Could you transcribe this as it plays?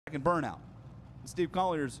and burnout. Steve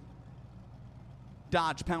Collier's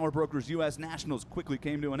Dodge Power Brokers U.S. Nationals quickly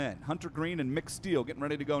came to an end. Hunter Green and Mick Steele getting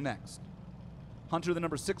ready to go next. Hunter, the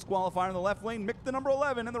number 6 qualifier in the left lane. Mick, the number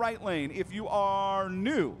 11 in the right lane. If you are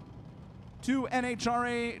new to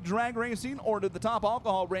NHRA drag racing or to the top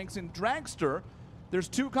alcohol ranks in dragster, there's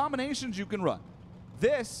 2 combinations you can run.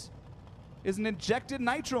 This is an injected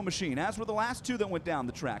nitro machine, as were the last 2 that went down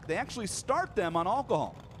the track. They actually start them on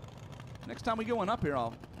alcohol. Next time we go one up here,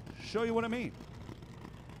 I'll show you what I mean.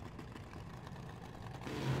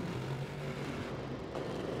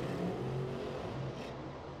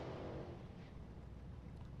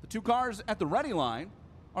 The 2 cars at the ready line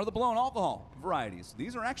are the blown alcohol varieties.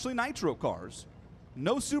 These are actually nitro cars,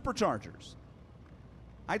 no superchargers.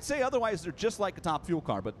 I'd say otherwise they're just like a top fuel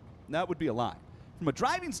car, but that would be a lie. From a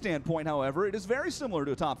driving standpoint, however, it is very similar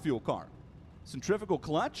to a top fuel car. Centrifugal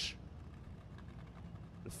clutch,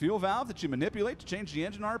 the fuel valve that you manipulate to change the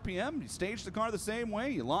engine RPM. You stage the car the same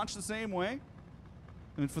way, you launch the same way.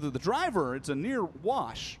 And for the driver, it's a near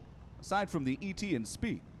wash, aside from the ET and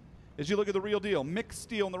speed. As you look at the real deal, Mick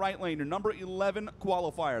Steele in the right lane, your number 11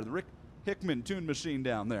 qualifier, the Rick Hickman tune machine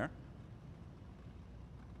down there.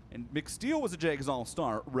 And Mick Steele was a Jags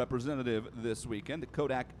All-Star representative this weekend, the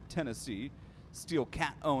Kodak, Tennessee Steel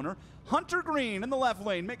Cat owner. Hunter Green in the left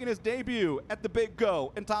lane, making his debut at the Big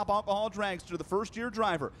Go and Top Alcohol Dragster, the first-year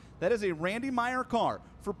driver. That is a Randy Meyer car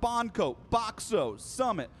for Boncoat, Boxo,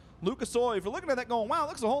 Summit, Lucas Oil. If you're looking at that going, wow, it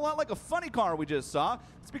looks a whole lot like a funny car we just saw,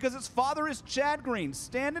 it's because his father is Chad Green,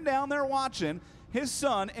 standing down there watching his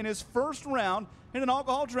son in his first round in an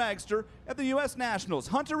alcohol dragster at the U.S. Nationals.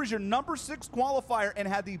 Hunter is your number 6 qualifier and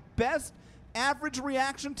had the best average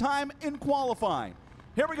reaction time in qualifying.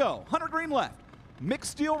 Here we go. Hunter Green left, Mick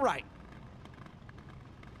Steele right.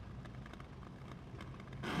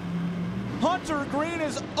 Hunter Green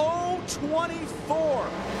is 0-24,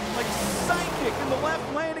 like psychic in the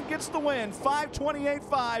left lane and gets the win.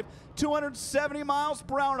 5:28.5, 270 miles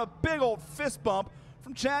per hour, and a big old fist bump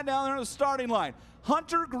from Chad down there on the starting line.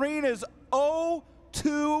 Hunter Green is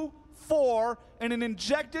 0-24 in an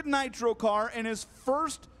injected nitro car in his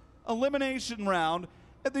first elimination round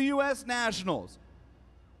at the U.S. Nationals.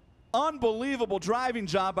 Unbelievable driving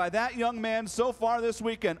job by that young man so far this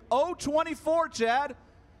weekend. 0-24, Chad.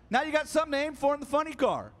 Now you got something to aim for in the funny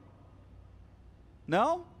car.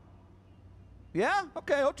 No? Yeah?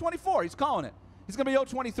 Okay, 0-24. He's calling it. He's going to be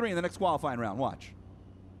 0-23 in the next qualifying round. Watch.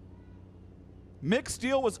 Mick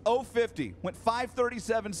Steele was 0-50, went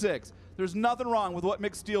 5:37.6. There's nothing wrong with what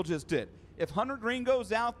Mick Steele just did. If Hunter Green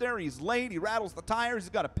goes out there, he's late, he rattles the tires, he's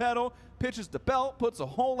got a pedal, pitches the belt, puts a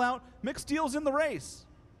hole out, Mick Steele's in the race.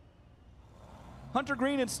 Hunter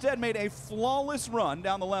Green instead made a flawless run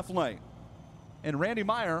down the left lane. And Randy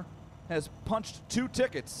Meyer has punched 2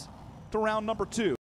 tickets to round number 2.